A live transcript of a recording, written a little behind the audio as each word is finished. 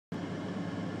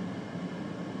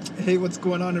Hey, what's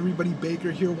going on, everybody? Baker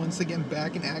here once again,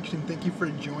 back in action. Thank you for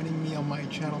joining me on my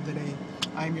channel today.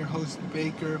 I'm your host,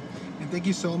 Baker, and thank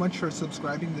you so much for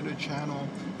subscribing to the channel.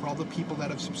 For all the people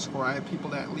that have subscribed, people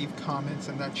that leave comments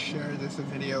and that share this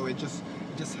video, it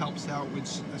just helps out with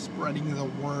spreading the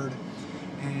word.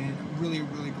 And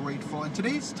really grateful. And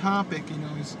today's topic,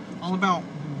 is all about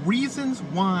reasons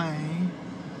why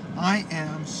I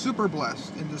am super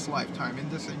blessed in this lifetime, in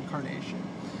this incarnation.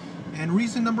 And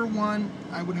reason number one,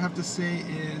 I would have to say,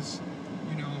 is,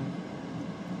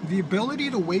 the ability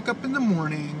to wake up in the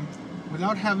morning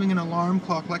without having an alarm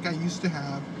clock like I used to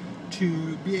have,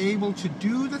 to be able to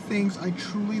do the things I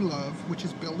truly love, which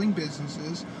is building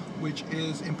businesses, which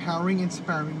is empowering,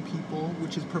 inspiring people,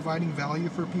 which is providing value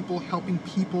for people, helping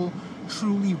people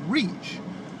truly reach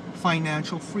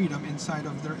financial freedom inside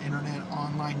of their internet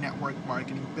online network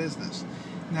marketing business.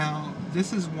 Now,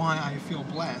 this is why I feel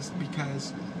blessed,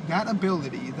 because that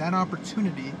ability, that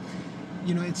opportunity,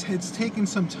 it's taken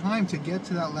some time to get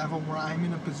to that level where I'm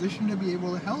in a position to be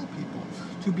able to help people,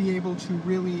 to be able to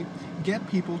really get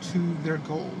people to their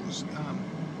goals,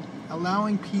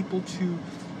 allowing people to,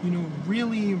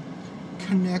 really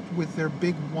connect with their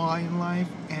big why in life,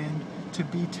 and to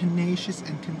be tenacious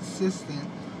and consistent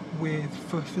with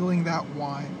fulfilling that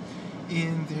why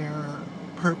in their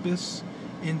purpose,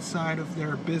 inside of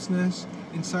their business,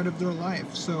 inside of their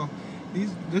life. So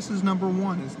this is number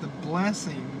one, is the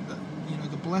blessing,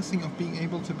 the blessing of being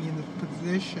able to be in the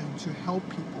position to help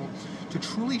people to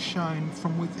truly shine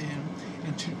from within,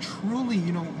 and to truly,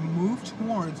 move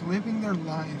towards living their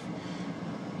life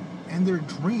and their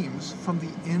dreams from the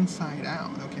inside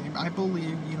out. Okay, I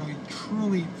believe,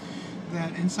 truly,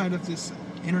 that inside of this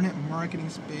internet marketing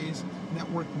space,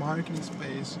 network marketing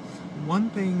space, one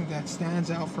thing that stands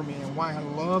out for me, and why I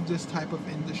love this type of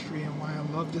industry and why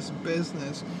I love this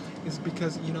business, is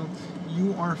because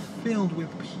you are filled with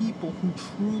people who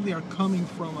truly are coming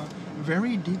from a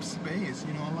very deep space.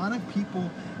 A lot of people,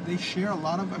 they share a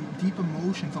lot of deep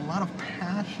emotions, a lot of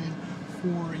passion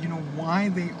for why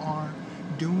they are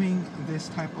doing this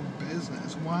type of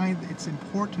business, why it's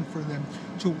important for them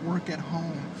to work at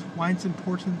home, why it's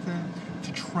important for them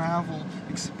to travel,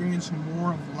 experience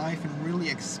more of life, and really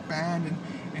expand,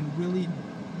 and really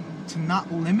to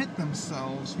not limit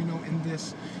themselves, in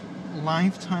this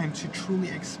lifetime, to truly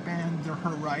expand their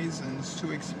horizons,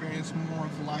 to experience more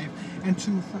of life, and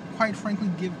to, quite frankly,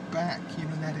 give back,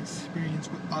 that experience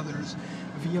with others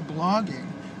via blogging,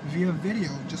 via video,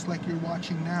 just like you're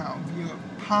watching now, via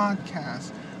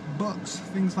podcasts, books,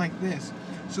 things like this.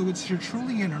 So it's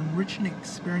truly an enriching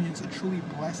experience, a truly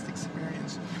blessed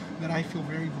experience, that I feel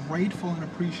very grateful and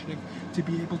appreciative to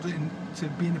be able to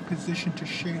be in a position to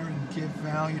share and give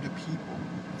value to people.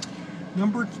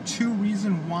 Number two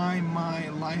reason why my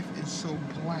life is so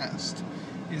blessed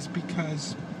is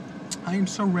because I am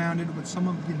surrounded with some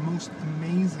of the most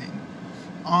amazing,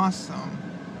 awesome,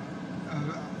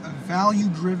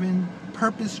 value-driven,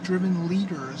 purpose-driven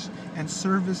leaders and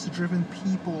service-driven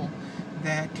people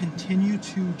that continue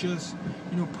to just,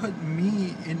 put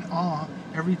me in awe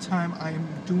every time I am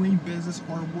doing business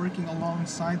or working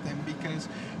alongside them. Because,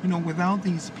 without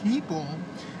these people,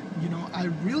 I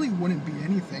really wouldn't be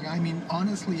anything. I mean,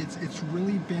 honestly, it's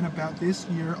really been about this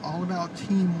year, all about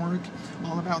teamwork,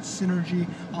 all about synergy,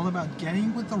 all about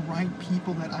getting with the right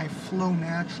people that I flow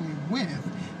naturally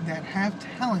with, that have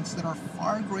talents that are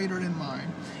far greater than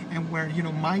mine, and where,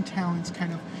 my talents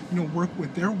kind of, work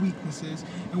with their weaknesses,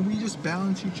 and we just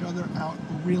balance each other out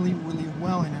really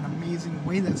well in an amazing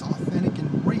way that's authentic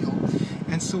and real.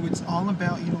 And so it's all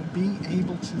about, being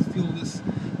able to feel this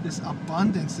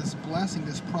abundance, this blessing,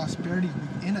 this prosperity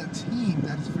within a team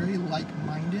that is very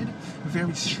like-minded,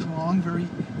 very strong, very,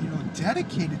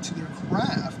 dedicated to their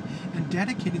craft, and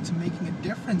dedicated to making a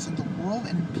difference in the world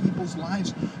and in people's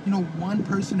lives, one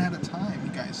person at a time,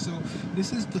 you guys. So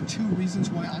this is the two reasons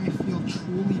why I feel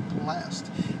truly blessed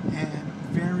and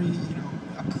very,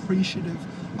 appreciative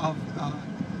of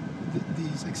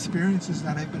these experiences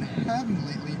that I've been having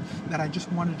lately, that I just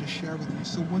wanted to share with you.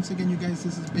 So once again, you guys,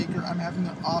 this is Baker. I'm having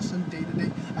an awesome day today.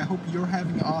 I hope you're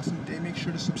having an awesome day. Make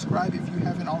sure to subscribe if you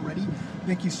haven't already.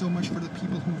 Thank you so much for the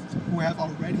people who have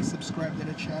already subscribed to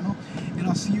the channel. And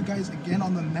I'll see you guys again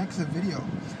on the next video.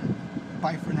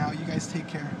 Bye for now. You guys take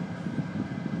care.